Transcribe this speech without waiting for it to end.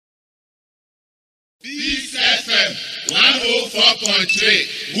Peace FM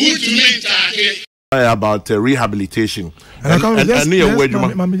 104.3. Good to meet you. About rehabilitation. And just a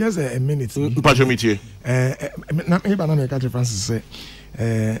minute. Francis say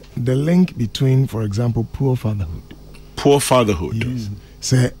the link between, for example, poor fatherhood. Poor fatherhood. Yes.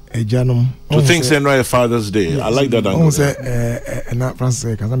 Say a janum. To think say no Father's Day. Yes. I like that angle. Say Francis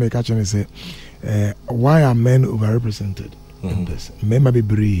say can I make a say why are men overrepresented in this? Men may be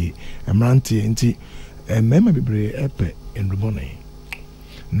brave, a manti, and men may be brave epe in Rubone.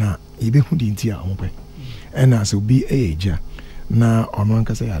 Na ibe hudi inti a and as will be age na on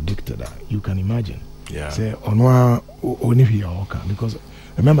can say addicted. You can imagine. Yeah. Say on only here because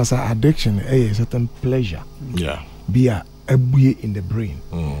remember say addiction a certain pleasure. Yeah. Be a in the brain.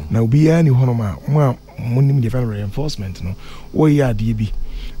 Now be any one of my money different reinforcement no. Oh yeah DB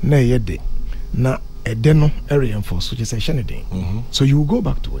na yede na edeno reinforce which is a shenedy. So you will go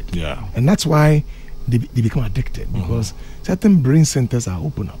back to it. Yeah. And that's why they become addicted because certain brain centers are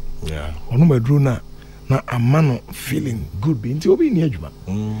open up. Yeah. Ono medru na a man feeling good be nti obi ni adwuma.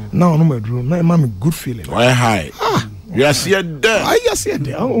 Na ono medru na a good feeling. Why high? You are see there. I see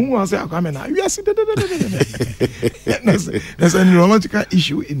there. Who say akame na you are see there's a neurological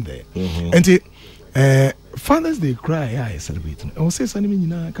issue in there. And Father's Day cry I celebrate. I will say something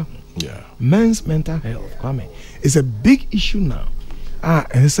nyina ka. Yeah. Men's mental health kwame is a big issue now.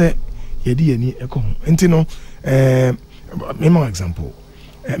 And say yedi ani eko. Nti no me example.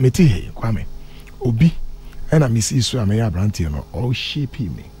 Meti he kwame obi and I miss you so I may have no all shape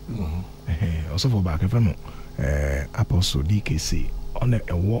me. Also for back if no Apostle DKC on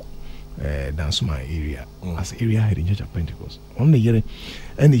a walk dance my area as area head in Church of Pentecost on the year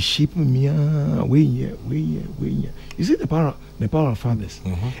and they shape me way. You see the power of fathers.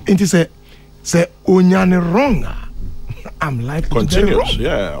 And it say onyane wrong. I'm like continuous,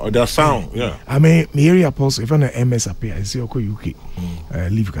 yeah, or their sound, yeah. I mean, my area apostle, if I'm an MS up here, I see Oko UK,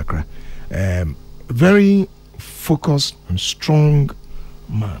 Live Kakra, very focused and strong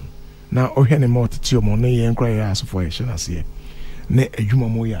man. Now, oh, any more to tell money and cry as for a shall see. Ne a juma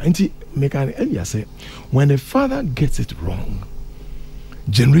moya, and he make an area say, when the father gets it wrong,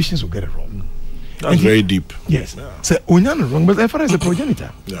 generations will get it wrong. That's very deep. Yes. Say onyan wrong, but the father is a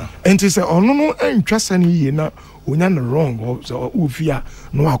progenitor. Yeah. And he say, oh no, and trust any na onyan wrong, or so ufia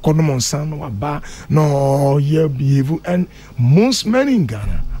no akonomon son, no ba, no ye behave, and most men in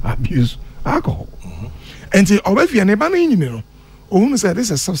Ghana abuse alcohol. And he always be an ebani, who say this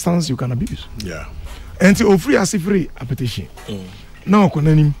is a substance you can abuse. Yeah. And he free as free appetition. No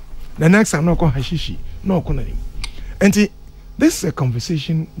konanim. The next time no ko hashishi, no konanim. And this is a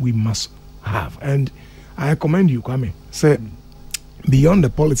conversation we must have, and I commend you, Kwame. Say beyond the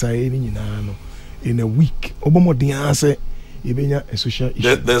politics, in a week, say a social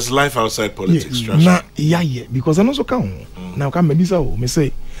issue. There's life outside politics. Yeah, because I also come now. Come me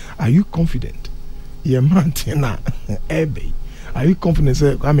say, are you confident? Yeah, man, are you confident?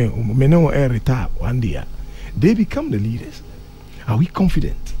 Say, Kwame, me no retire one day. They become the leaders. Are we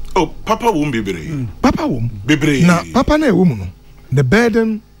confident? Oh, Papa won't be brave. Papa won't be brave. Now, Papa na woman. The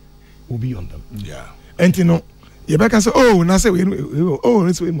burden will be on them. Yeah. And you know, you back and say, oh, now say oh,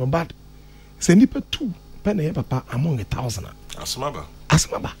 it's way more bad. Say nipa 2 penny papa among 1,000. Asmaba.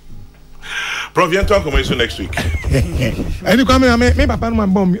 Prof, you talk about next week. And you come me papa no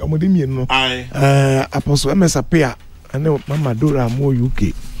man bomb omodimi no. Apostle MSapia and Mama Dora Mo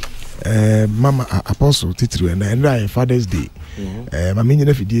UK. Mama Apostle Titru and Father's Day. Mama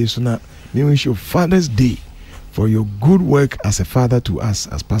nyina fidie so na me wish you Father's Day for your good work as a father to us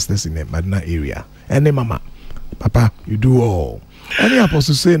as pastors in the Madina area. And then Mama, Papa, you do all. Any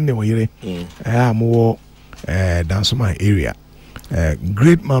apostle say anyway, more dance my area.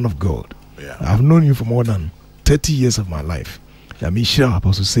 Great man of God. Yeah. I've known you for more than 30 years of my life. I mean, sure,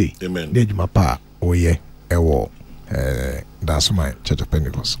 apostle say, amen. That's my Church of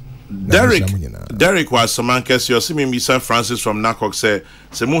Pentecost. Derek was some man case you see me Sir Francis from Nakok say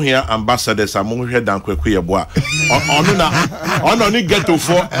here ambassadors are more here than kwekwe boa on only get to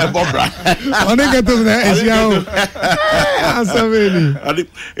for bobra on get to na answer me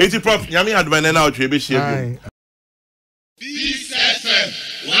 80 prof nyame adwane na otwe be share Peace FM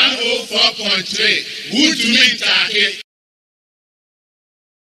 104.3 good to meet you.